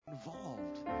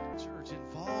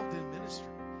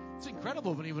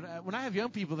incredible when I have young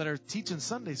people that are teaching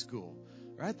Sunday school,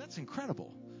 right? That's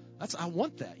incredible. I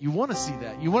want that. You want to see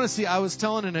that. You want to see. I was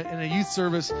telling in a youth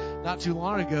service not too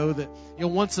long ago that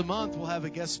once a month we'll have a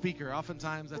guest speaker.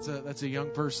 Oftentimes that's a young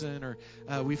person, or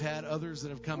we've had others that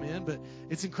have come in. But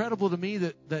it's incredible to me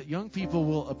that young people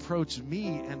will approach me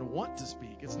and want to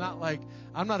speak. It's not like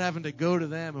I'm not having to go to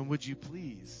them and would you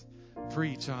please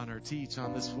preach on or teach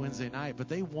on this Wednesday night, but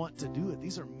they want to do it.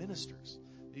 These are ministers.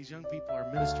 These young people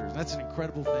are ministers. That's an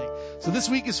incredible thing. So this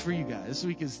week is for you guys.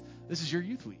 This is your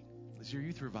youth week. It's your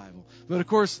youth revival. But, of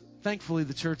course, thankfully,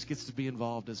 the church gets to be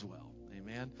involved as well.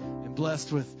 Amen. And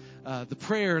blessed with the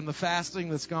prayer and the fasting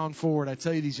that's gone forward. I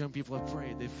tell you, these young people have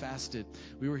prayed. They've fasted.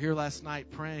 We were here last night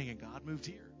praying, and God moved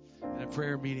here in a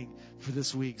prayer meeting for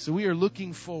this week. So we are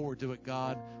looking forward to what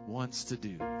God wants to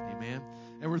do. Amen.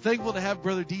 And we're thankful to have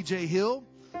Brother DJ Hill.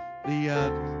 All right.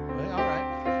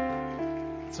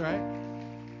 That's all right.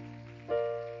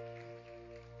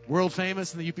 World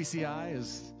famous in the UPCI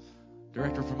is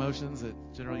Director of Promotions at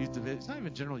General Youth Division. It's not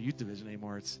even General Youth Division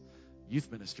anymore. It's Youth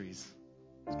Ministries.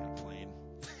 It's kind of plain.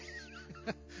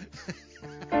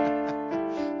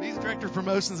 He's Director of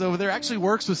Promotions over there. Actually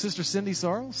works with Sister Cindy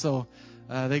Sorrell. So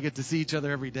they get to see each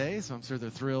other every day. So I'm sure they're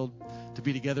thrilled to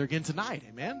be together again tonight.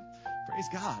 Amen. Praise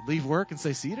God. Leave work and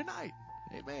say, see you tonight.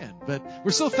 Amen. But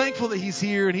we're so thankful that he's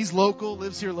here, and he's local,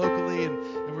 lives here locally,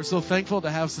 and we're so thankful to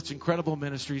have such incredible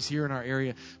ministries here in our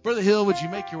area. Brother Hill, would you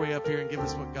make your way up here and give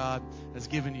us what God has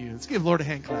given you? Let's give Lord a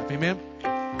hand clap. Amen.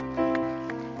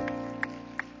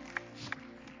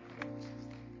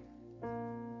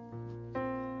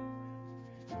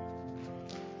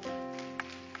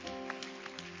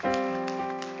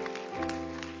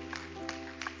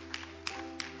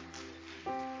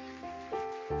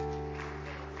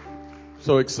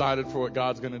 So excited for what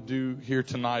God's going to do here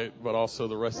tonight, but also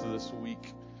the rest of this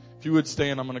week. If you would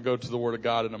stand, I'm going to go to the Word of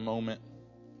God in a moment.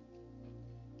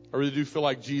 I really do feel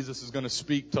like Jesus is going to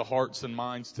speak to hearts and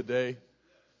minds today.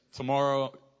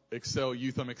 Tomorrow, Excel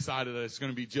Youth, I'm excited that it's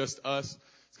going to be just us.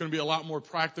 It's going to be a lot more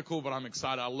practical, but I'm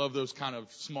excited. I love those kind of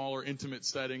smaller, intimate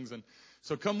settings. And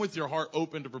so come with your heart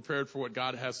open to prepared for what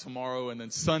God has tomorrow. And then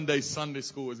Sunday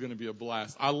school is going to be a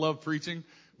blast. I love preaching,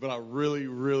 but I really,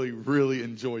 really, really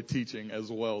enjoy teaching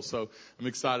as well. So I'm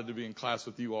excited to be in class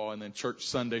with you all. And then church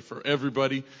Sunday for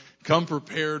everybody. Come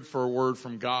prepared for a word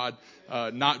from God,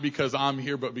 not because I'm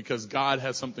here, but because God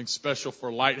has something special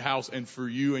for Lighthouse and for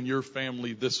you and your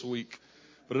family this week.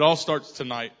 But it all starts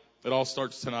tonight.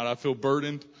 I feel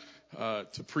burdened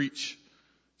to preach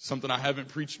something I haven't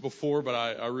preached before, but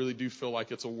I really do feel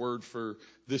like it's a word for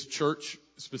this church,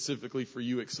 specifically for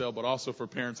you, Excel, but also for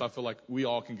parents. I feel like we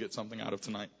all can get something out of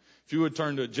tonight. If you would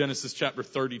turn to Genesis chapter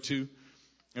 32.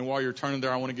 And while you're turning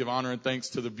there, I want to give honor and thanks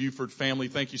to the Buford family.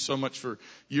 Thank you so much for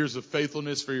years of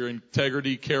faithfulness, for your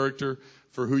integrity, character,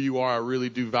 for who you are. I really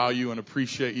do value and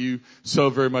appreciate you so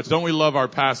very much. Don't we love our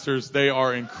pastors? They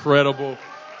are incredible,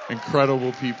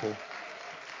 incredible people.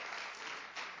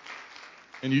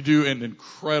 And you do an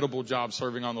incredible job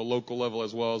serving on the local level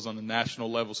as well as on the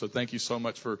national level. So thank you so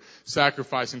much for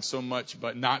sacrificing so much,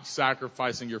 but not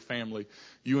sacrificing your family.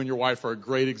 You and your wife are a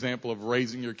great example of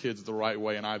raising your kids the right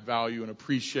way. And I value and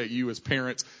appreciate you as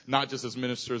parents, not just as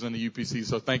ministers in the UPC.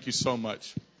 So thank you so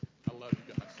much. I love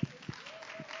you guys.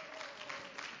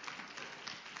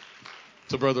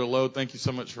 So Brother Lowe, thank you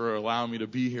so much for allowing me to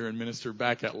be here and minister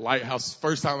back at Lighthouse.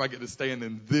 First time I get to stand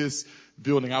in this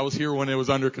building. I was here when it was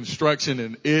under construction,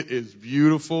 and it is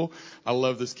beautiful. I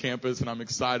love this campus, and I'm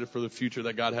excited for the future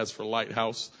that God has for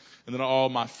Lighthouse. And then all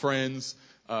my friends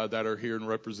that are here and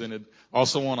represented.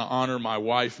 Also want to honor my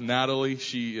wife, Natalie.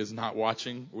 She is not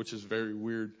watching, which is very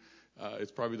weird.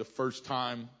 It's probably the first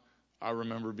time I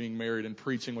remember being married and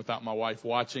preaching without my wife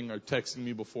watching or texting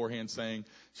me beforehand saying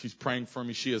she's praying for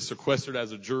me. She is sequestered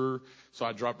as a juror, so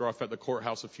I dropped her off at the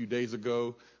courthouse a few days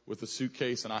ago with a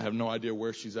suitcase, and I have no idea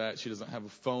where she's at. She doesn't have a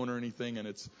phone or anything, and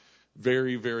it's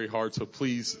very, very hard. So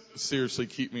please, seriously,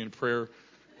 keep me in prayer.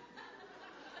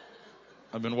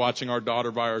 I've been watching our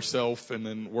daughter by herself and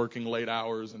then working late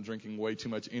hours and drinking way too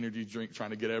much energy drink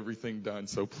trying to get everything done.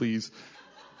 So please,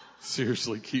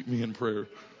 seriously, keep me in prayer.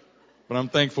 But I'm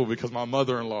thankful because my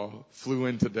mother-in-law flew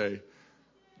in today,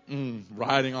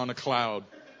 riding on a cloud.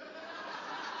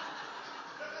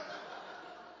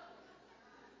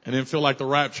 And didn't feel like the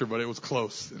rapture, but it was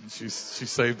close. And she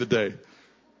saved the day.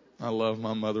 I love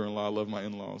my mother-in-law. I love my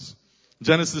in-laws.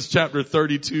 Genesis chapter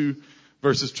 32,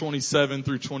 verses 27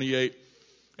 through 28.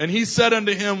 And he said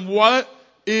unto him, what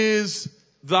is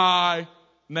thy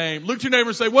name? Look at your neighbor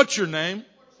and say, what's your name?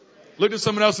 Look at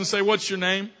someone else and say, what's your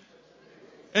name?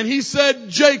 And he said,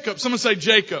 Jacob. Someone say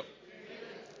Jacob.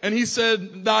 And he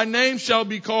said, thy name shall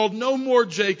be called no more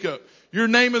Jacob. Your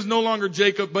name is no longer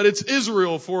Jacob, but it's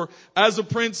Israel. For as a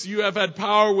prince, you have had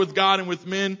power with God and with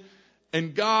men.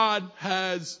 And God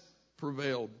has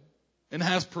prevailed and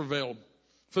has prevailed.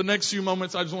 For the next few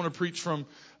moments, I just want to preach from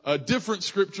a different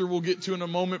scripture we'll get to in a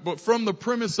moment, but from the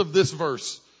premise of this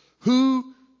verse.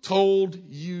 Who told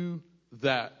you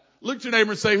that? Look to your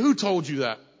neighbor and say, who told you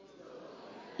that?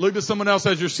 Look to someone else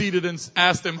as you're seated and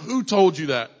ask them, who told you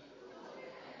that?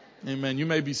 Amen. You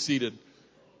may be seated.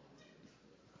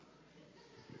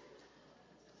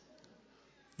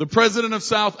 The president of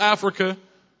South Africa,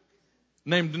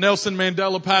 named Nelson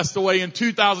Mandela, passed away in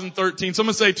 2013.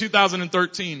 Someone say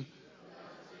 2013.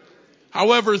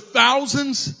 However,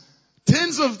 thousands,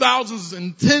 tens of thousands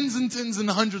and tens and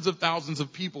hundreds of thousands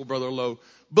of people, Brother Lowe,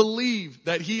 believe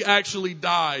that he actually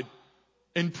died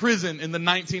in prison in the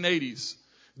 1980s.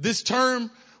 This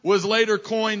term was later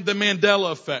coined the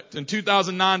Mandela effect in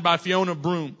 2009 by Fiona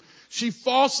Broome. She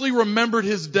falsely remembered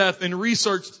his death and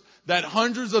researched that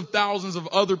hundreds of thousands of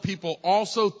other people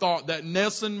also thought that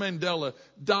Nelson Mandela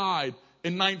died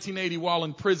in 1980 while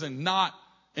in prison, not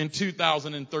in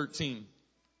 2013.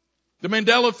 The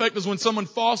Mandela effect is when someone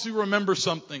falsely remembers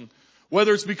something,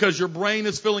 whether it's because your brain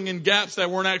is filling in gaps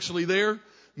that weren't actually there,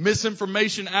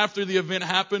 misinformation after the event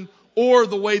happened, or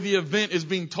the way the event is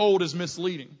being told is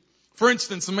misleading. For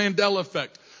instance, the Mandela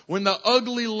effect. When the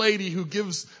ugly lady who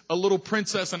gives a little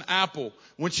princess an apple,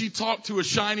 when she talked to a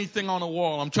shiny thing on a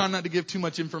wall, I'm trying not to give too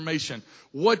much information.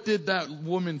 What did that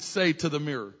woman say to the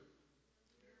mirror?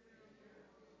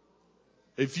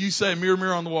 If you say mirror,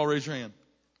 mirror on the wall, raise your hand.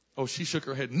 Oh, she shook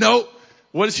her head. No.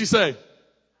 What did she say?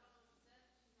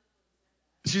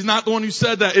 She's not the one who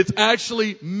said that. It's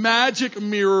actually magic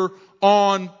mirror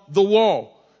on the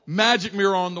wall. Magic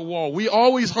mirror on the wall. We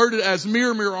always heard it as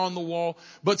mirror, mirror on the wall,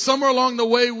 but somewhere along the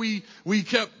way we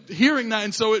kept hearing that,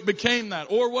 and so it became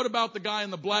that. Or what about the guy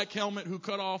in the black helmet who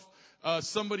cut off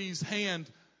somebody's hand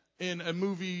in a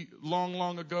movie long,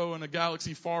 long ago in a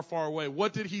galaxy far, far away?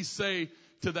 What did he say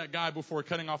to that guy before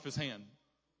cutting off his hand?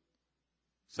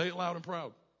 Say it loud and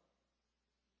proud.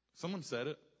 Someone said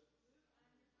it.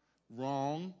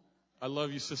 Wrong. I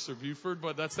love you, Sister Buford,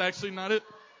 but that's actually not it.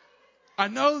 I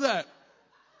know that.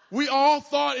 We all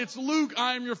thought it's Luke,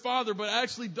 I am your father, but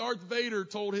actually Darth Vader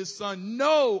told his son,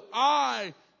 no,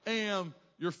 I am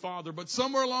your father. But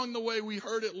somewhere along the way we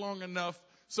heard it long enough,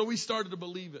 so we started to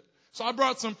believe it. So I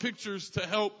brought some pictures to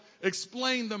help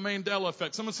explain the Mandela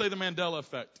effect. Someone say the Mandela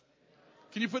effect.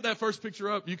 Can you put that first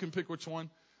picture up? You can pick which one.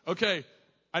 Okay,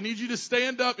 I need you to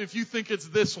stand up if you think it's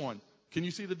this one. Can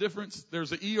you see the difference?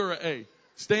 There's an E or an A.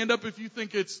 Stand up if you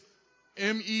think it's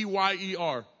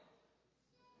M-E-Y-E-R.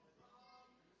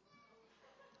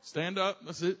 Stand up.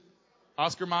 That's it.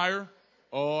 Oscar Mayer.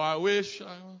 Oh, I wish.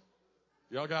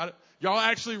 Y'all got it? Y'all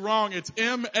actually wrong. It's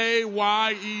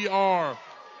M-A-Y-E-R.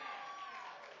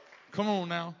 Come on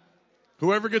now.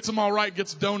 Whoever gets them all right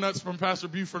gets donuts from Pastor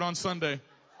Buford on Sunday.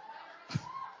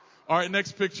 All right,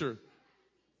 next picture.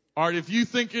 All right, if you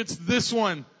think it's this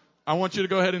one, I want you to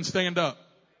go ahead and stand up.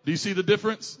 Do you see the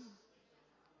difference?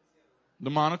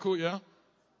 The monocle, yeah?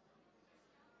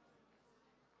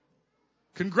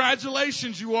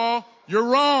 Congratulations, you all. You're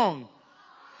wrong.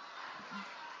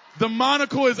 The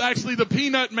monocle is actually the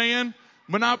Peanut Man.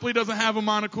 Monopoly doesn't have a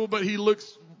monocle, but he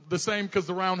looks the same because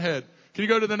the round head. Can you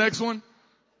go to the next one?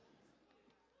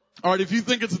 All right, if you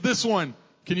think it's this one,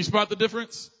 can you spot the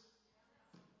difference?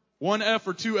 One F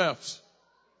or two Fs?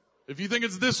 If you think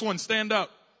it's this one, stand up.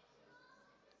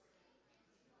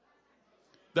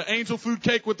 The angel food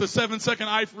cake with the 7-second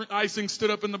icing stood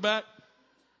up in the back.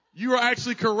 You are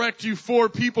actually correct, you 4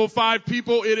 people, 5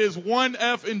 people. It is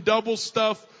 1F in double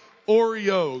stuffed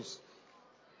Oreos.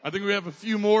 I think we have a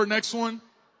few more. Next one.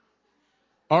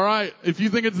 All right. If you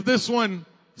think it's this one,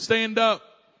 stand up.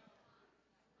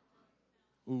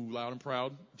 Ooh, loud and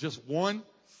proud. Just one.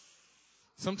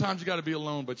 Sometimes you got to be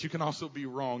alone, but you can also be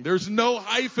wrong. There's no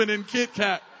hyphen in Kit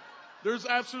Kat. There's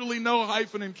absolutely no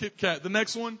hyphen in Kit Kat. The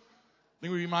next one. I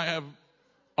think we might have.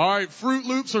 All right, Fruit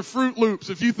Loops or Fruit Loops.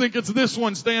 If you think it's this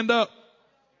one, stand up.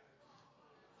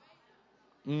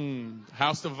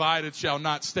 House divided shall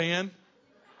not stand.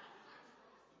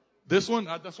 This one,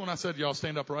 that's when I said y'all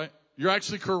stand up, right? You're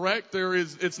actually correct.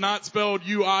 It's not spelled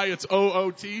U-I, it's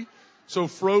O-O-T. So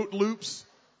Fruit Loops.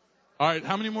 All right,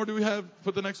 how many more do we have?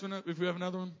 Put the next one up if we have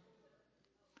another one.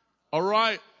 All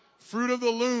right, Fruit of the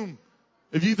Loom.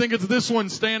 If you think it's this one,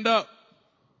 stand up.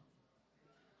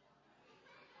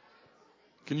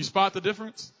 Can you spot the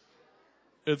difference?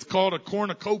 It's called a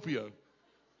cornucopia.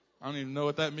 I don't even know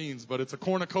what that means, but it's a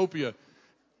cornucopia.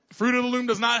 Fruit of the Loom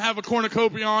does not have a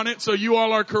cornucopia on it, so you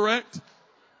all are correct.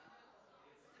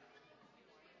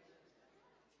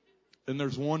 Then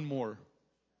there's one more.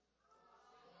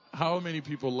 How many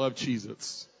people love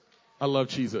Cheez-Its? I love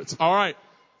Cheez-Its. All right.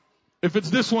 If it's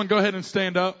this one, go ahead and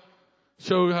stand up.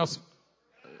 Show how.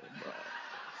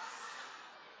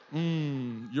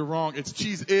 You're wrong. It's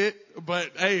Cheez-It,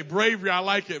 but hey, bravery. I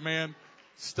like it, man.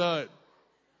 Stud.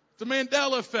 The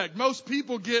Mandela effect. Most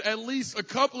people get at least a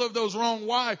couple of those wrong.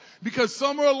 Why? Because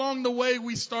somewhere along the way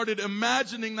we started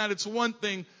imagining that it's one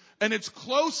thing and it's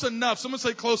close enough. Someone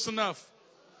say close enough.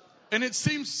 And it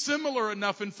seems similar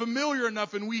enough and familiar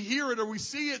enough, and we hear it or we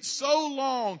see it so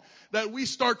long that we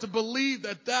start to believe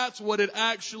that that's what it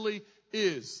actually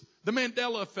is. The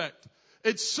Mandela effect.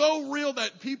 It's so real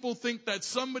that people think that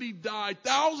somebody died.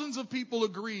 Thousands of people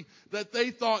agree that they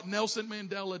thought Nelson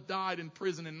Mandela died in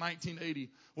prison in 1980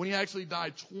 when he actually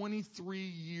died 23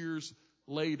 years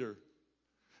later.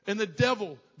 And the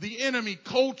devil, the enemy,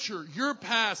 culture, your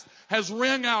past has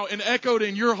rang out and echoed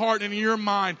in your heart and in your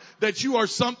mind that you are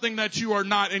something that you are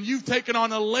not. And you've taken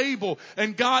on a label.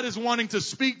 And God is wanting to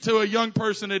speak to a young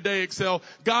person today, Excel.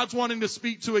 God's wanting to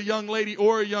speak to a young lady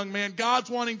or a young man. God's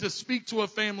wanting to speak to a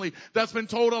family that's been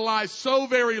told a lie so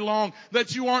very long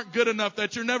that you aren't good enough,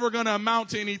 that you're never going to amount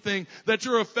to anything, that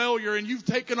you're a failure. And you've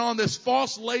taken on this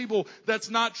false label that's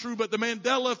not true. But the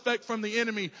Mandela effect from the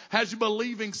enemy has you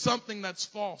believing something that's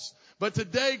false. But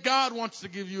today, God wants to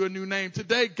give you a new name.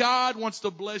 Today, God wants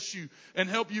to bless you and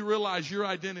help you realize your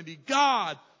identity.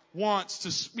 God wants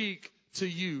to speak to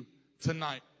you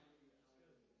tonight.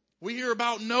 We hear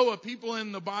about Noah, people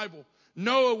in the Bible.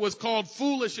 Noah was called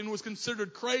foolish and was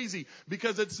considered crazy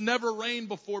because it's never rained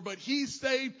before. But he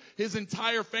saved his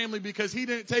entire family because he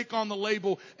didn't take on the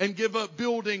label and give up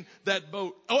building that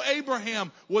boat. Oh,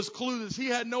 Abraham was clueless. He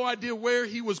had no idea where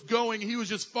he was going. He was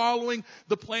just following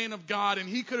the plan of God. And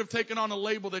he could have taken on a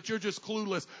label that you're just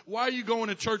clueless. Why are you going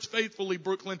to church faithfully,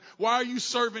 Brooklyn? Why are you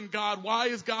serving God? Why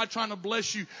is God trying to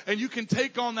bless you? And you can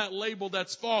take on that label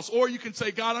that's false. Or you can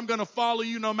say, God, I'm going to follow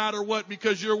you no matter what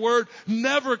because your word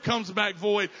never comes back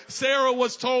void. Sarah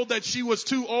was told that she was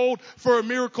too old for a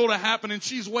miracle to happen, and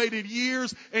she's waited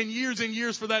years and years and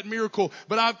years for that miracle.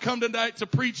 But I've come tonight to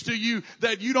preach to you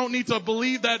that you don't need to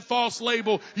believe that false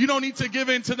label. You don't need to give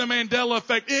in to the Mandela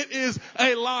effect. It is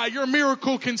a lie. Your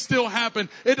miracle can still happen.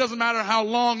 It doesn't matter how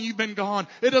long you've been gone.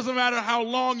 It doesn't matter how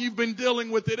long you've been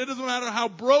dealing with it. It doesn't matter how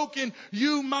broken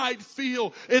you might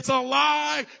feel. It's a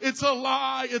lie. It's a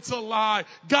lie. It's a lie.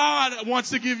 God wants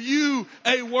to give you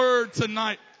a word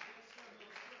tonight.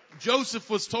 Joseph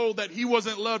was told that he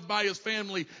wasn't loved by his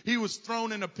family. He was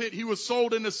thrown in a pit. He was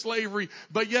sold into slavery,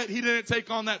 but yet he didn't take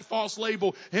on that false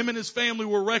label. Him and his family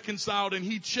were reconciled, and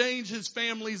he changed his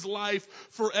family's life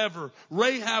forever.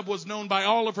 Rahab was known by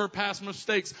all of her past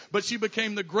mistakes, but she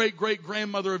became the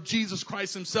great-great-grandmother of Jesus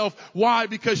Christ himself. Why?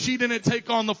 Because she didn't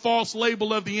take on the false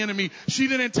label of the enemy. She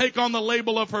didn't take on the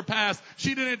label of her past.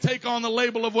 She didn't take on the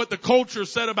label of what the culture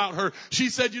said about her. She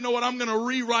said, you know what? I'm going to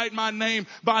rewrite my name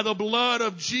by the blood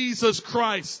of Jesus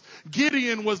Christ.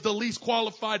 Gideon was the least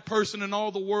qualified person in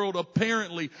all the world,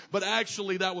 apparently, but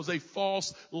actually that was a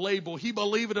false label. He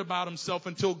believed it about himself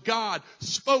until God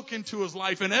spoke into his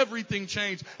life and everything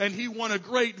changed, and he won a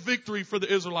great victory for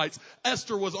the Israelites.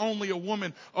 Esther was only a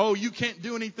woman. Oh, you can't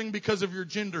do anything because of your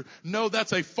gender. No,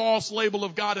 that's a false label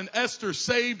of God, and Esther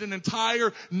saved an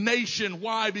entire nation.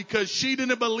 Why? Because she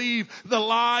didn't believe the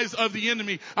lies of the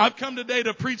enemy. I've come today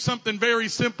to preach something very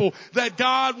simple, that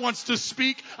God wants to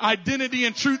speak identity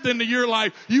and truth into your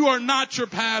life. You are not your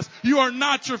past. You are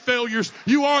not your failures.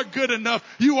 You are good enough.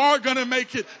 You are going to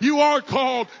make it. You are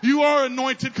called. You are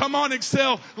anointed. Come on,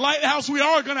 Excel. Lighthouse, we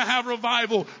are going to have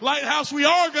revival. Lighthouse, we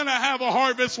are going to have a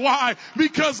harvest. Why?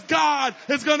 Because God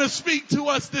is going to speak to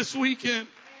us this weekend.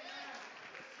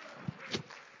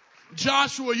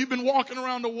 Joshua, you've been walking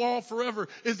around the wall forever.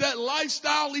 Is that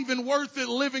lifestyle even worth it,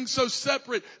 living so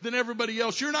separate than everybody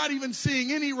else? You're not even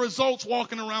seeing any results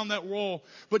walking around that wall.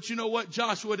 But you know what?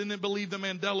 Joshua didn't believe the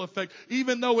Mandela effect.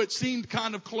 Even though it seemed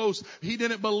kind of close, he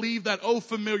didn't believe that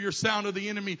familiar sound of the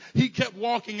enemy. He kept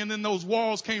walking, and then those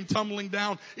walls came tumbling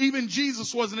down. Even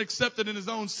Jesus wasn't accepted in his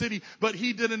own city, but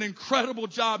he did an incredible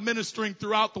job ministering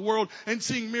throughout the world and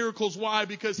seeing miracles. Why?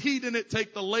 Because he didn't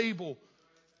take the label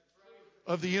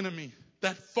of the enemy,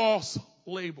 that false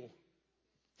label.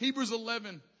 Hebrews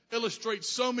 11 illustrates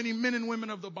so many men and women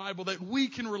of the Bible that we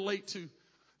can relate to,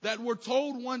 that were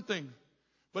told one thing,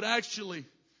 but actually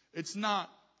it's not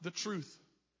the truth.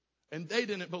 And they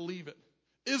didn't believe it.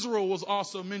 Israel was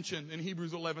also mentioned in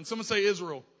Hebrews 11. Someone say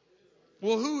Israel.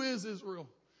 Well, who is Israel?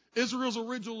 Israel's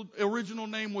original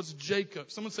name was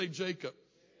Jacob. Someone say Jacob.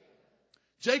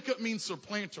 Jacob means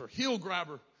supplanter, heel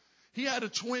grabber. He had a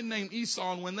twin named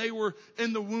Esau, and when they were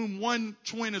in the womb, one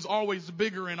twin is always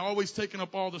bigger and always taking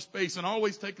up all the space and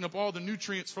always taking up all the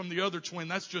nutrients from the other twin.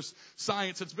 That's just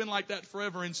science. It's been like that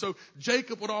forever. And so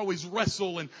Jacob would always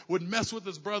wrestle and would mess with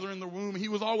his brother in the womb. He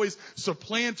was always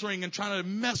supplanting and trying to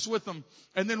mess with him.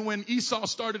 And then when Esau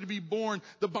started to be born,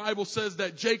 the Bible says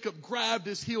that Jacob grabbed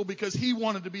his heel because he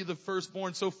wanted to be the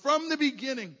firstborn. So from the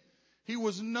beginning, he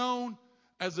was known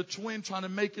as a twin trying to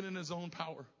make it in his own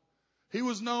power. He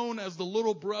was known as the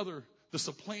little brother, the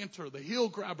supplanter, the heel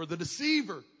grabber, the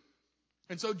deceiver.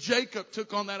 And so Jacob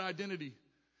took on that identity.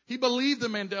 He believed the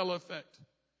Mandela effect.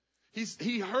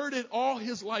 He heard it all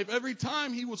his life. Every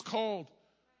time he was called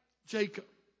Jacob,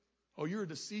 oh, you're a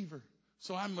deceiver,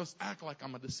 so I must act like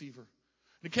I'm a deceiver.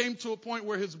 It came to a point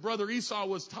where his brother Esau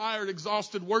was tired,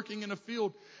 exhausted, working in a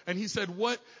field. And he said,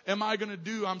 what am I going to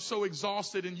do? I'm so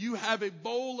exhausted. And you have a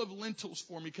bowl of lentils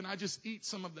for me. Can I just eat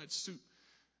some of that soup?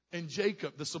 And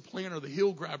Jacob, the supplanter, the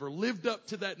heel grabber, lived up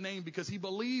to that name because he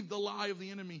believed the lie of the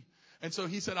enemy. And so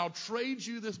he said, I'll trade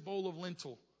you this bowl of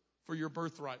lentil for your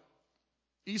birthright.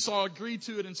 Esau agreed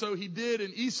to it, and so he did.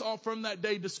 And Esau from that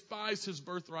day despised his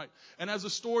birthright. And as the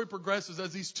story progresses,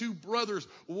 as these two brothers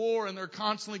war and they're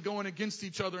constantly going against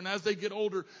each other, and as they get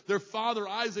older, their father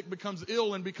Isaac becomes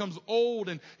ill and becomes old,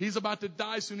 and he's about to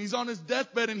die soon. He's on his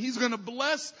deathbed, and he's going to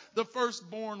bless the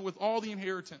firstborn with all the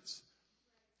inheritance.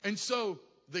 And so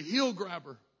the heel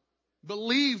grabber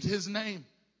believed his name.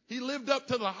 He lived up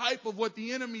to the hype of what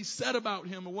the enemy said about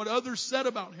him and what others said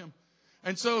about him.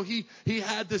 And so he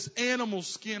had this animal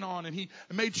skin on, and he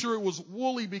made sure it was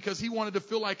woolly because he wanted to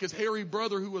feel like his hairy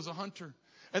brother who was a hunter.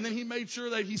 And then he made sure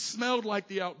that he smelled like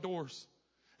the outdoors.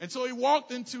 And so he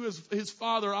walked into his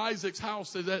father Isaac's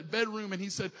house, that bedroom, and he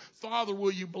said, Father,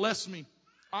 will you bless me?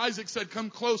 Isaac said,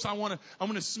 come close. I want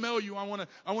to smell you. I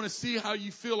want to see how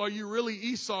you feel. Are you really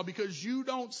Esau? Because you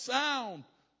don't sound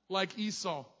like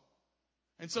Esau.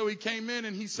 And so he came in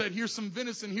and he said, here's some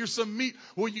venison. Here's some meat.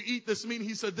 Will you eat this meat? And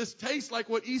he said, this tastes like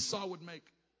what Esau would make.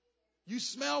 You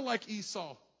smell like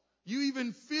Esau. You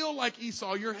even feel like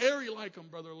Esau. You're hairy like him,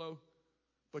 Brother Lowe.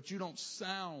 But you don't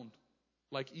sound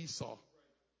like Esau.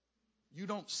 You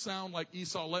don't sound like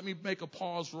Esau. Let me make a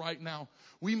pause right now.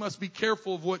 We must be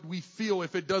careful of what we feel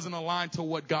if it doesn't align to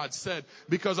what God said,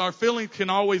 because our feelings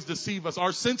can always deceive us.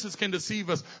 Our senses can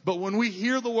deceive us. But when we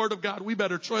hear the word of God, we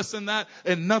better trust in that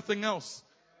and nothing else.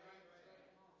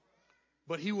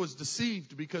 But he was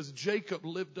deceived because Jacob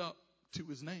lived up to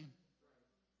his name.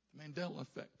 Mandela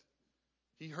effect.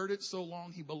 He heard it so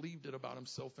long he believed it about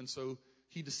himself, and so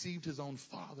he deceived his own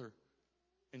father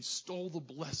and stole the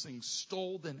blessing,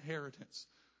 stole the inheritance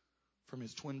from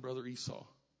his twin brother Esau.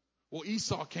 Well,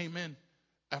 Esau came in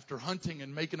after hunting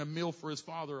and making a meal for his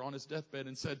father on his deathbed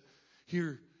and said,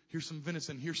 here's some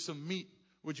venison, here's some meat.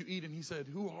 Would you eat? And he said,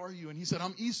 who are you? And he said,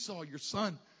 I'm Esau, your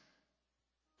son.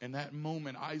 In that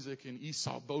moment, Isaac and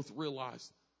Esau both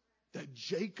realized that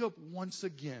Jacob once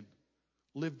again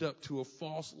lived up to a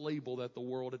false label that the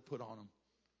world had put on him.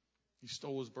 He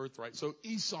stole his birthright. So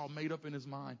Esau made up in his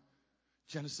mind,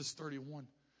 Genesis 31,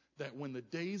 that when the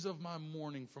days of my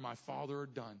mourning for my father are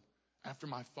done, after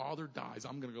my father dies,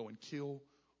 I'm going to go and kill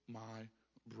my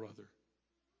brother.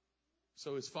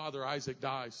 So his father Isaac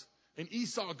dies, and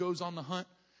Esau goes on the hunt.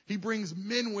 He brings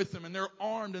men with him, and they're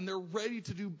armed, and they're ready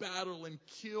to do battle and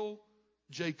kill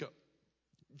Jacob.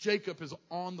 Jacob is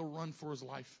on the run for his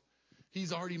life.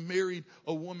 He's already married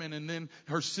a woman, and then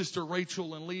her sister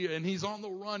Rachel and Leah, and he's on the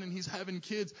run, and he's having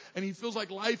kids, and he feels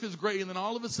like life is great. And then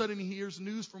all of a sudden he hears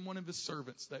news from one of his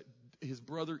servants that his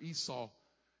brother Esau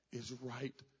is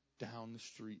right down the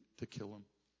street to kill him.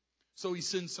 So he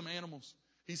sends some animals.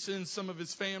 He sends some of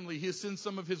his family. He sends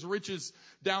some of his riches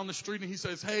down the street, and he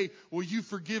says, hey, will you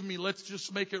forgive me? Let's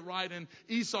just make it right. And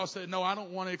Esau said, no, I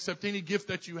don't want to accept any gift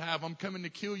that you have. I'm coming to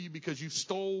kill you because you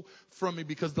stole from me,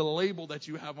 because the label that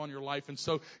you have on your life. And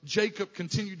so Jacob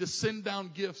continued to send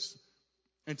down gifts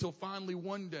until finally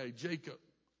one day Jacob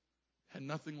had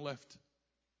nothing left.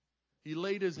 He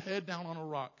laid his head down on a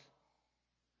rock,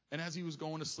 and as he was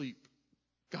going to sleep,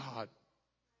 God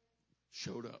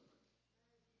showed up.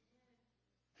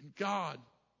 And God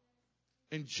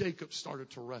and Jacob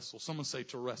started to wrestle. Someone say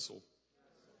to wrestle.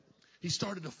 He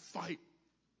started to fight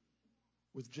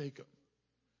with Jacob.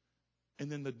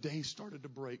 And then the day started to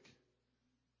break.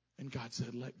 And God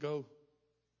said, let go.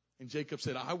 And Jacob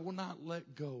said, I will not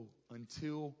let go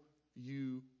until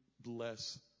you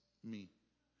bless me.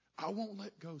 I won't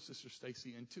let go, Sister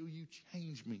Stacy, until you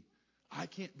change me. I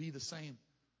can't be the same.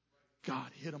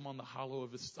 God hit him on the hollow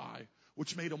of his thigh,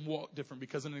 which made him walk different,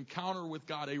 because an encounter with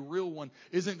God, a real one,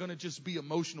 isn't going to just be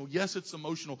emotional. Yes, it's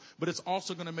emotional, but it's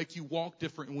also going to make you walk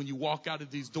different when you walk out of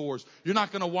these doors. You're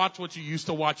not going to watch what you used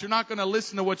to watch. You're not going to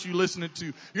listen to what you listened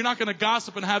to. You're not going to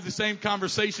gossip and have the same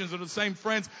conversations with the same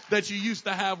friends that you used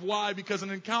to have. Why? Because an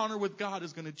encounter with God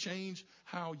is going to change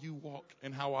how you walk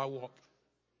and how I walk.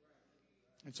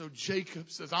 And so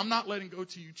Jacob says, I'm not letting go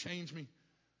till you change me.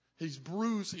 He's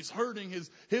bruised. He's hurting. His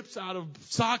hips out of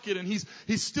socket, and he's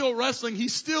still wrestling.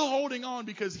 He's still holding on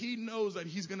because he knows that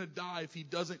he's going to die if he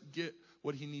doesn't get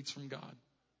what he needs from God.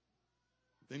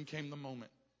 Then came the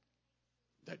moment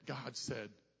that God said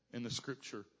in the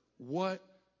scripture, what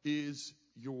is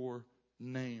your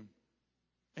name?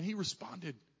 And he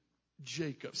responded,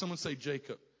 Jacob. Someone say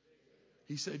Jacob.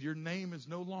 He said, your name is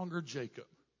no longer Jacob,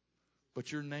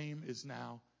 but your name is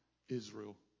now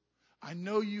Israel. I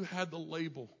know you had the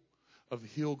label of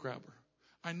heel grabber.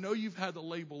 I know you've had the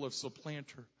label of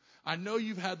supplanter. I know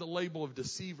you've had the label of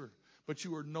deceiver, but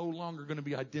you are no longer going to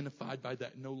be identified by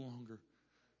that. No longer.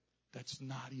 That's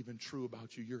not even true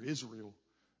about you. You're Israel,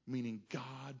 meaning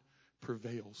God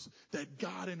prevails. That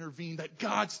God intervened, that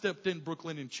God stepped in,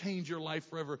 Brooklyn, and changed your life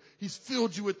forever. He's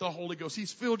filled you with the Holy Ghost.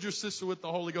 He's filled your sister with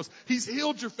the Holy Ghost. He's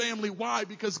healed your family. Why?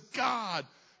 Because God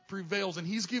prevails, and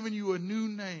he's given you a new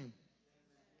name.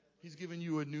 He's given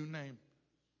you a new name.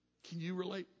 Can you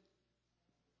relate?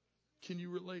 Can you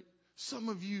relate? Some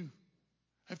of you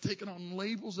have taken on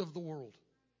labels of the world.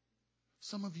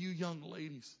 Some of you young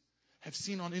ladies have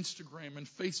seen on Instagram and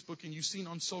Facebook, and you've seen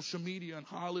on social media and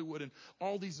Hollywood and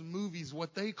all these movies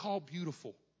what they call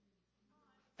beautiful.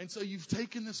 And so you've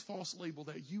taken this false label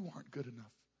that you aren't good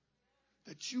enough,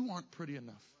 that you aren't pretty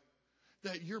enough,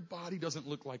 that your body doesn't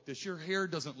look like this, your hair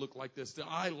doesn't look like this, the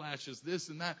eyelashes, this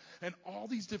and that, and all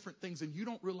these different things. And you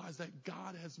don't realize that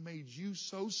God has made you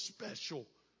so special.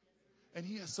 And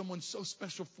he has someone so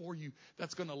special for you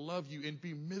that's going to love you and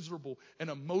be miserable and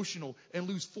emotional and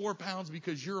lose 4 pounds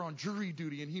because you're on jury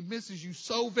duty and he misses you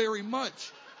so very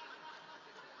much.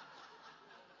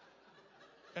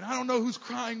 And I don't know who's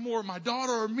crying more, my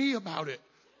daughter or me, about it.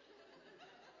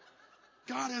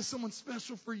 God has someone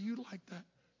special for you like that.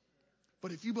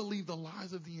 But if you believe the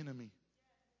lies of the enemy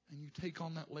and you take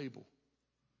on that label,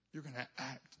 you're going to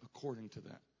act according to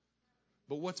that.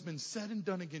 But what's been said and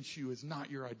done against you is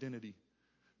not your identity.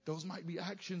 Those might be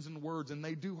actions and words, and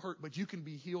they do hurt, but you can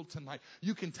be healed tonight.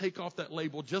 You can take off that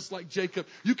label just like Jacob.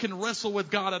 You can wrestle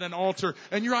with God at an altar,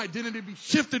 and your identity be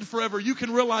shifted forever. You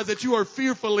can realize that you are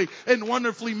fearfully and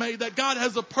wonderfully made, that God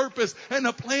has a purpose and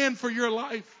a plan for your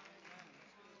life.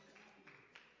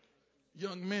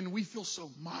 Young men, we feel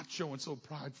so macho and so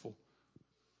prideful.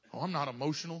 Oh, I'm not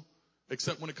emotional,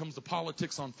 except when it comes to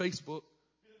politics on Facebook.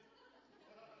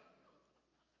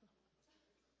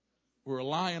 We're a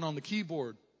lion on the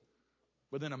keyboard,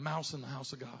 but then a mouse in the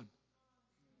house of God.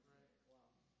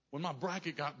 When my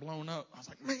bracket got blown up, I was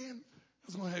like, man, I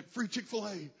was going to have free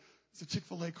Chick-fil-A. It's a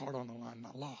Chick-fil-A card on the line, and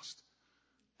I lost.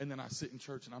 And then I sit in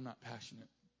church, and I'm not passionate.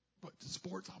 But to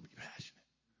sports, I'll be passionate.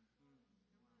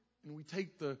 And we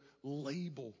take the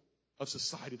label of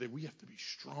society that we have to be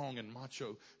strong and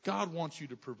macho. God wants you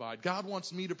to provide. God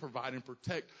wants me to provide and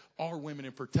protect our women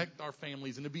and protect our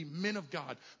families and to be men of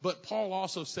God. But Paul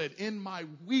also said, in my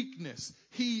weakness,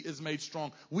 he is made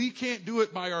strong. We can't do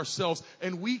it by ourselves,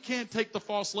 and we can't take the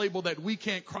false label that we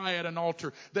can't cry at an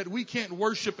altar, that we can't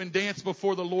worship and dance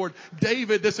before the Lord.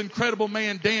 David, this incredible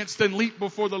man, danced and leaped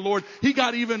before the Lord. He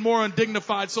got even more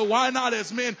undignified. So why not,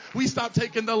 as men, we stop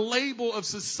taking the label of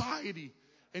society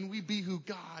and we be who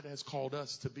God has called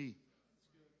us to be?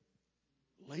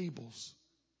 Labels.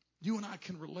 You and I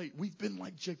can relate. We've been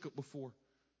like Jacob before.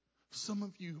 Some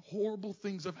of you, horrible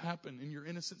things have happened in your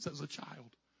innocence as a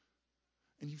child.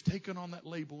 And you've taken on that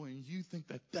label and you think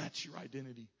that that's your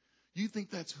identity. You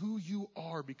think that's who you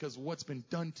are because of what's been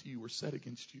done to you or said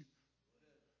against you.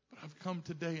 But I've come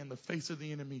today in the face of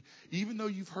the enemy. Even though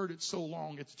you've heard it so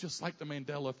long, it's just like the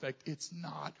Mandela effect. It's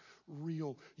not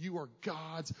real. You are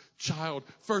God's child.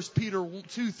 1 Peter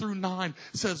 2-9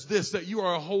 says this, that you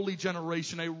are a holy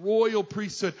generation, a royal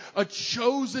priesthood, a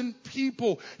chosen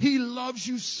people. He loves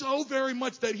you so very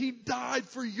much that he died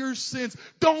for your sins.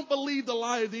 Don't believe the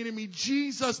lie of the enemy.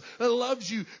 Jesus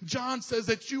loves you. John says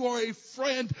that you are a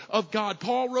friend of God.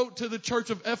 Paul wrote to the church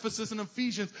of Ephesus and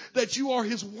Ephesians that you are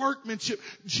his workmanship.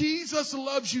 Jesus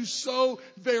loves you so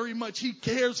very much. He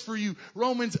cares for you.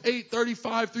 Romans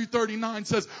 8:35-39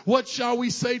 says, what what shall we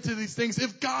say to these things?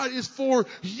 If God is for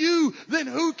you, then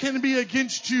who can be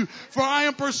against you? For I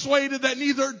am persuaded that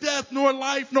neither death, nor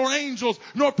life, nor angels,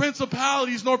 nor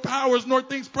principalities, nor powers, nor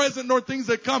things present, nor things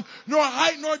that come, nor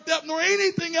height, nor depth, nor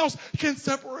anything else can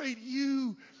separate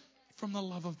you from the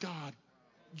love of God.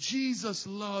 Jesus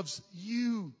loves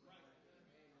you.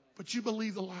 But you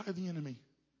believe the lie of the enemy.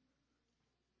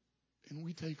 And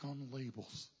we take on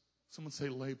labels. Someone say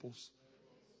labels.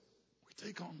 We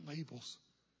take on labels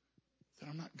that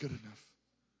I'm not good enough.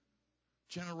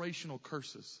 Generational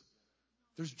curses.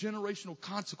 There's generational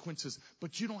consequences,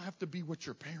 but you don't have to be what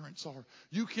your parents are.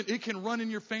 It can run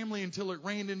in your family until it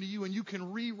ran into you, and you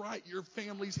can rewrite your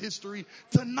family's history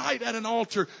tonight at an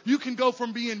altar. You can go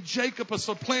from being Jacob, a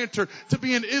supplanter, to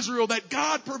being Israel, that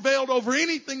God prevailed over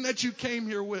anything that you came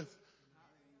here with.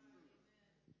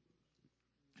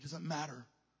 It doesn't matter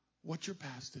what your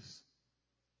past is,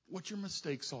 what your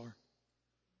mistakes are,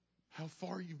 how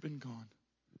far you've been gone,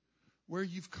 where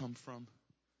you've come from,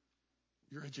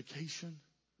 your education,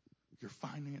 your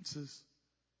finances,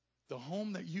 the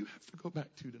home that you have to go back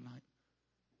to tonight.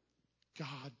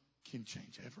 God can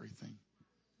change everything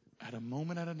at a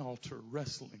moment at an altar,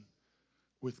 wrestling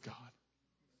with God.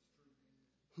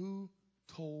 Who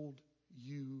told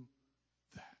you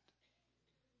that?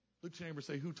 Look at your neighbor and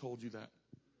say, who told you that?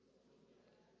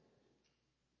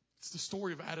 It's the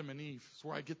story of Adam and Eve. It's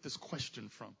where I get this question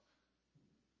from.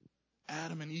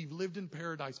 Adam and Eve lived in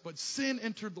paradise, but sin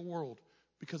entered the world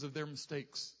because of their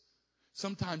mistakes.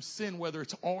 Sometimes sin, whether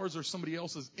it's ours or somebody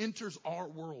else's, enters our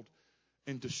world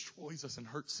and destroys us and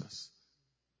hurts us.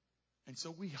 And so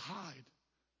we hide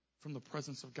from the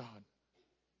presence of God.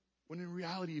 When in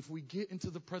reality, if we get into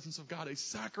the presence of God, a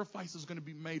sacrifice is going to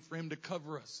be made for him to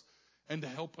cover us and to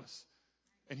help us.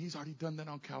 And he's already done that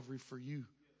on Calvary for you.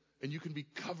 And you can be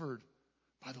covered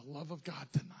by the love of God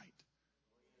tonight.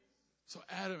 So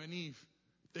Adam and Eve,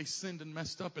 they sinned and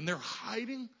messed up, and they're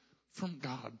hiding from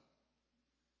God.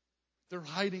 They're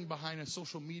hiding behind a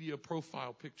social media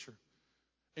profile picture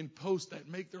and posts that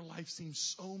make their life seem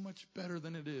so much better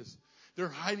than it is. They're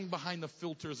hiding behind the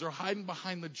filters. They're hiding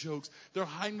behind the jokes. They're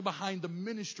hiding behind the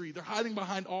ministry. They're hiding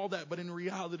behind all that. But in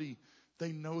reality,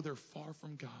 they know they're far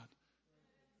from God.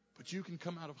 But you can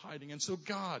come out of hiding. And so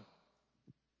God,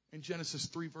 in Genesis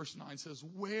 3 verse 9 says,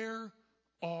 where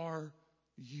are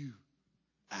you?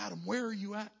 Adam, where are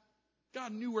you at?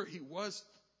 God knew where he was,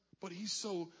 but he's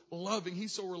so loving,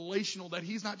 he's so relational that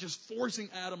he's not just forcing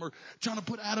Adam or trying to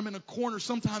put Adam in a corner.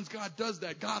 Sometimes God does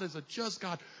that. God is a just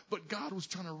God, but God was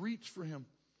trying to reach for him.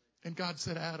 And God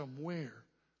said, Adam, where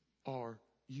are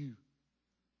you?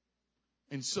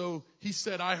 And so he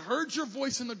said, I heard your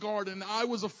voice in the garden, and I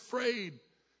was afraid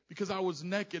because I was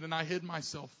naked and I hid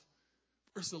myself.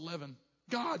 Verse 11,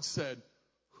 God said,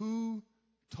 who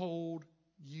told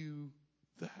you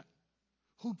that?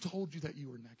 Who told you that you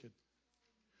were naked?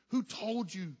 Who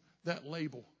told you that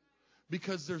label?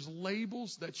 Because there's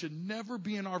labels that should never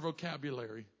be in our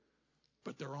vocabulary,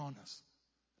 but they're on us.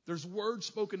 There's words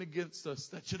spoken against us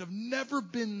that should have never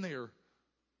been there,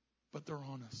 but they're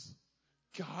on us.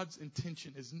 God's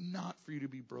intention is not for you to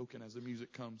be broken as the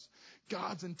music comes.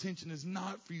 God's intention is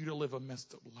not for you to live a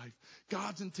messed up life.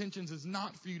 God's intentions is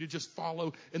not for you to just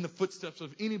follow in the footsteps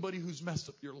of anybody who's messed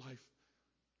up your life.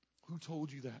 Who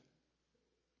told you that?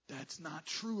 That's not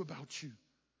true about you.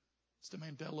 It's the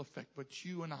Mandela effect, but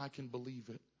you and I can believe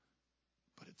it.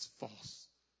 But it's false.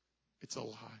 It's a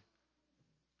lie.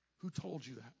 Who told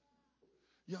you that?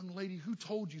 Young lady, who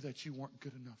told you that you weren't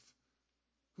good enough?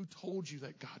 Who told you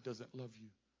that God doesn't love you?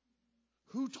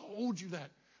 Who told you that?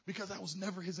 Because that was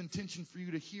never his intention for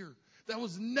you to hear. That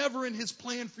was never in his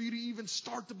plan for you to even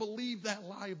start to believe that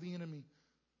lie of the enemy.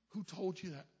 Who told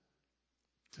you that?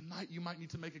 Tonight you might need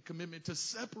to make a commitment to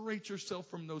separate yourself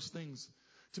from those things.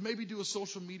 To maybe do a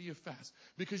social media fast.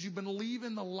 Because you've been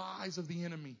believing the lies of the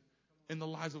enemy and the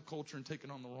lies of culture and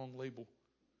taking on the wrong label.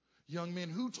 Young men,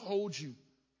 who told you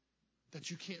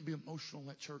that you can't be emotional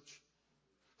at church?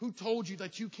 Who told you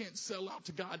that you can't sell out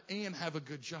to God and have a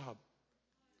good job?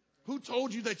 Who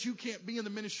told you that you can't be in the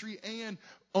ministry and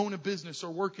own a business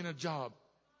or work in a job?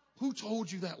 Who told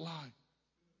you that lie?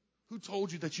 Who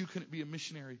told you that you couldn't be a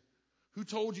missionary? Who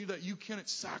told you that you couldn't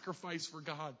sacrifice for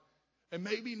God and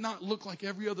maybe not look like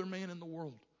every other man in the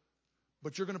world,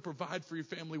 but you're going to provide for your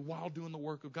family while doing the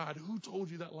work of God? Who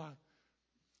told you that lie?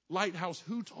 Lighthouse,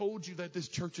 who told you that this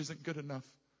church isn't good enough?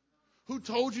 Who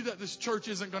told you that this church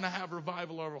isn't going to have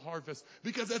revival or a harvest?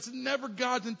 Because that's never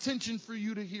God's intention for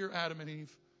you to hear, Adam and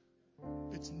Eve.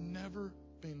 It's never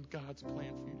been God's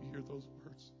plan for you to hear those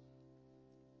words.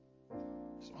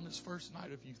 So on this first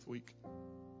night of Youth Week,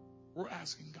 we're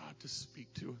asking God to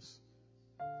speak to us.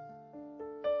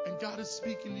 And God is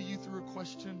speaking to you through a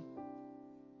question,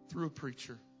 through a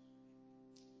preacher.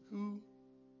 Who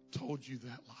told you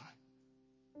that lie?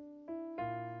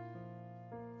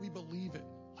 We believe it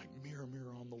like mirror,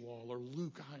 mirror on the wall, or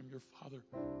Luke, I am your father.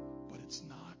 But it's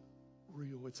not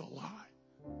real. It's a lie.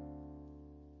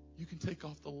 You can take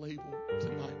off the label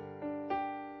tonight.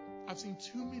 I've seen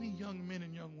too many young men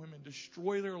and young women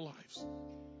destroy their lives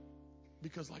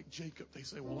because, like Jacob, they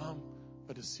say, well, I'm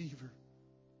a deceiver.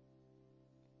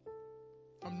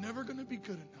 I'm never going to be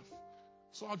good enough,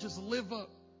 so I'll just live up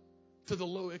to the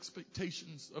low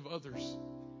expectations of others.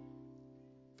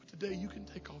 But today you can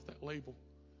take off that label.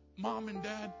 Mom and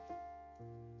dad,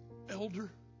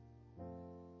 elder,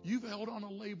 you've held on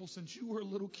a label since you were a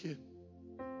little kid.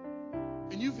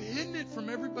 And you've hidden it from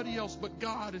everybody else, but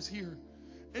God is here.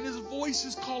 And His voice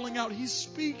is calling out. He's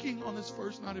speaking on this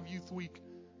first night of Youth Week.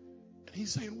 And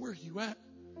He's saying, where are you at?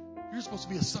 You're supposed to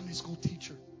be a Sunday school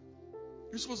teacher.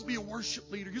 You're supposed to be a worship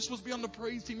leader. You're supposed to be on the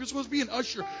praise team. You're supposed to be an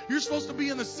usher. You're supposed to be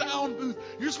in the sound booth.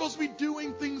 You're supposed to be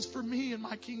doing things for me and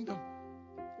my kingdom.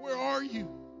 Where are you?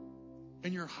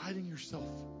 And you're hiding yourself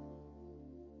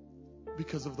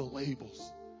because of the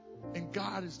labels. And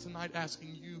God is tonight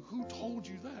asking you, who told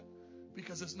you that?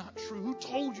 Because it's not true. Who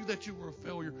told you that you were a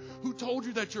failure? Who told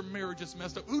you that your marriage is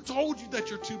messed up? Who told you that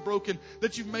you're too broken,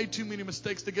 that you've made too many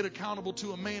mistakes to get accountable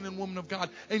to a man and woman of God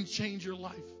and change your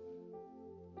life?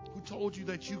 Who told you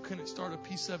that you couldn't start a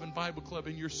P7 Bible club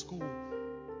in your school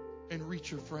and reach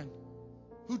your friend?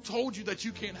 Who told you that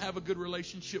you can't have a good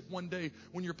relationship one day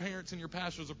when your parents and your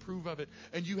pastors approve of it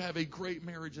and you have a great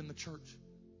marriage in the church?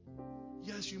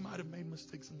 Yes, you might have made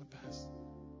mistakes in the past,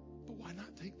 but why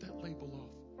not take that label off?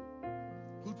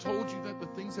 Who told you that the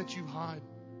things that you hide,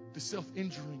 the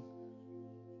self-injuring,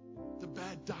 the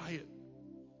bad diet,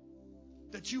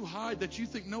 that you hide, that you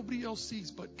think nobody else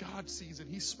sees, but God sees, and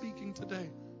He's speaking today,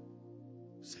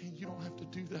 saying you don't have to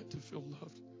do that to feel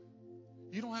loved.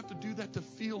 You don't have to do that to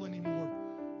feel anymore.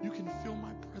 You can feel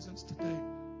my presence today.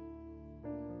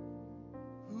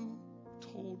 Who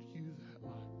told you that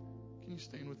lie? Can you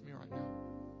stand with me right now?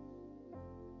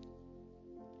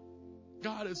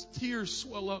 God, as tears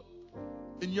swell up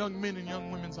in young men and young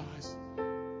women's eyes,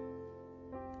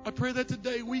 I pray that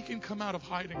today we can come out of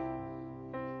hiding.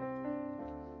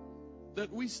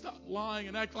 That we stop lying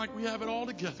and act like we have it all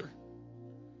together.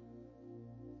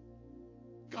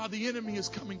 God, the enemy is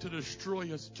coming to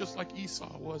destroy us just like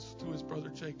Esau was to his brother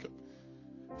Jacob.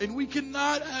 And we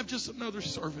cannot have just another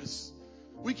service.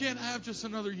 We can't have just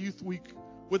another Youth Week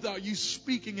without you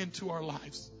speaking into our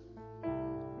lives.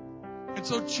 And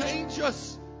so change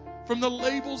us from the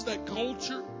labels that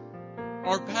culture,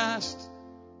 our past,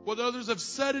 what others have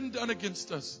said and done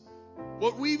against us,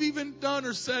 what we've even done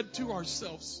or said to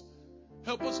ourselves.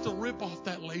 Help us to rip off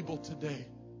that label today.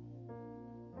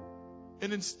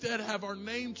 And instead have our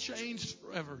name changed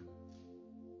forever.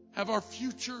 Have our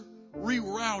future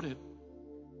rerouted.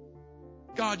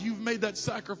 God, you've made that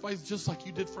sacrifice just like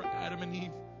you did for Adam and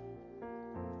Eve.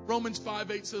 Romans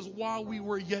 5:8 says, while we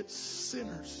were yet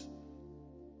sinners,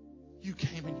 you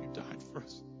came and you died for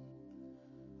us.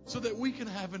 So that we can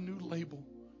have a new label.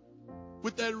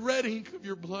 With that red ink of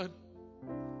your blood,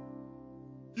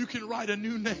 you can write a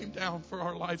new name down for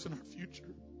our lives and our future.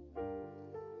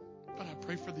 But I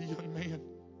pray for the young man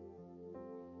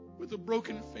with a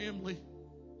broken family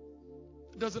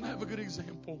that doesn't have a good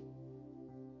example,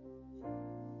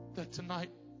 that tonight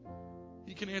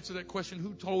he can answer that question,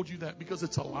 who told you that? Because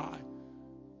it's a lie.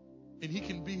 And he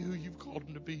can be who you've called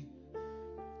him to be.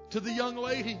 To the young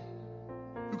lady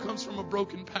who comes from a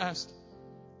broken past,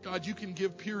 God, you can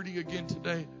give purity again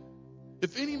today.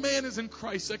 If any man is in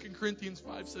Christ, 2 Corinthians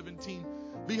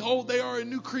 5:17, behold, they are a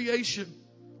new creation.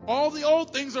 All the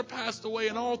old things are passed away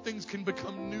and all things can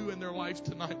become new in their lives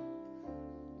tonight.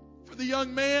 For the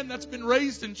young man that's been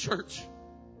raised in church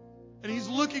and he's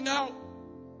looking out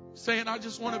saying, I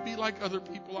just want to be like other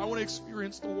people. I want to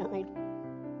experience the world.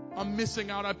 I'm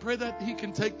missing out. I pray that he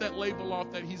can take that label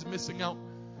off that he's missing out,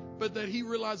 but that he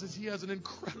realizes he has an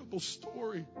incredible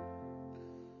story.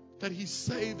 That he's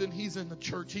saved and he's in the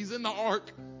church. He's in the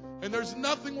ark. And there's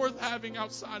nothing worth having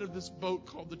outside of this boat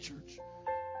called the church.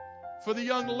 For the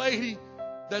young lady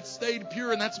that stayed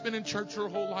pure and that's been in church her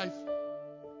whole life,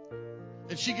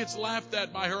 and she gets laughed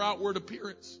at by her outward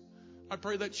appearance, I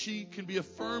pray that she can be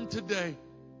affirmed today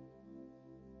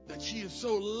that she is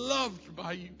so loved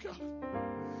by you, God.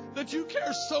 That you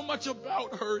care so much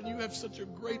about her and you have such a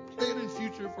great plan and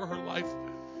future for her life.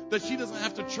 That she doesn't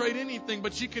have to trade anything,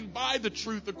 but she can buy the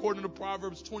truth according to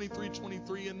Proverbs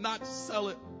 23:23 and not sell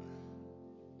it.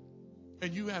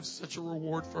 And you have such a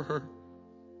reward for her.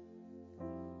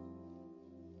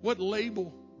 What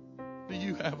label do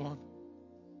you have on?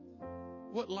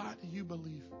 What lie do you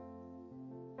believe?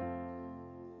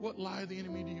 What lie of the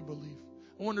enemy do you believe?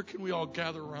 I wonder, can we all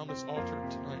gather around this altar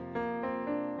tonight?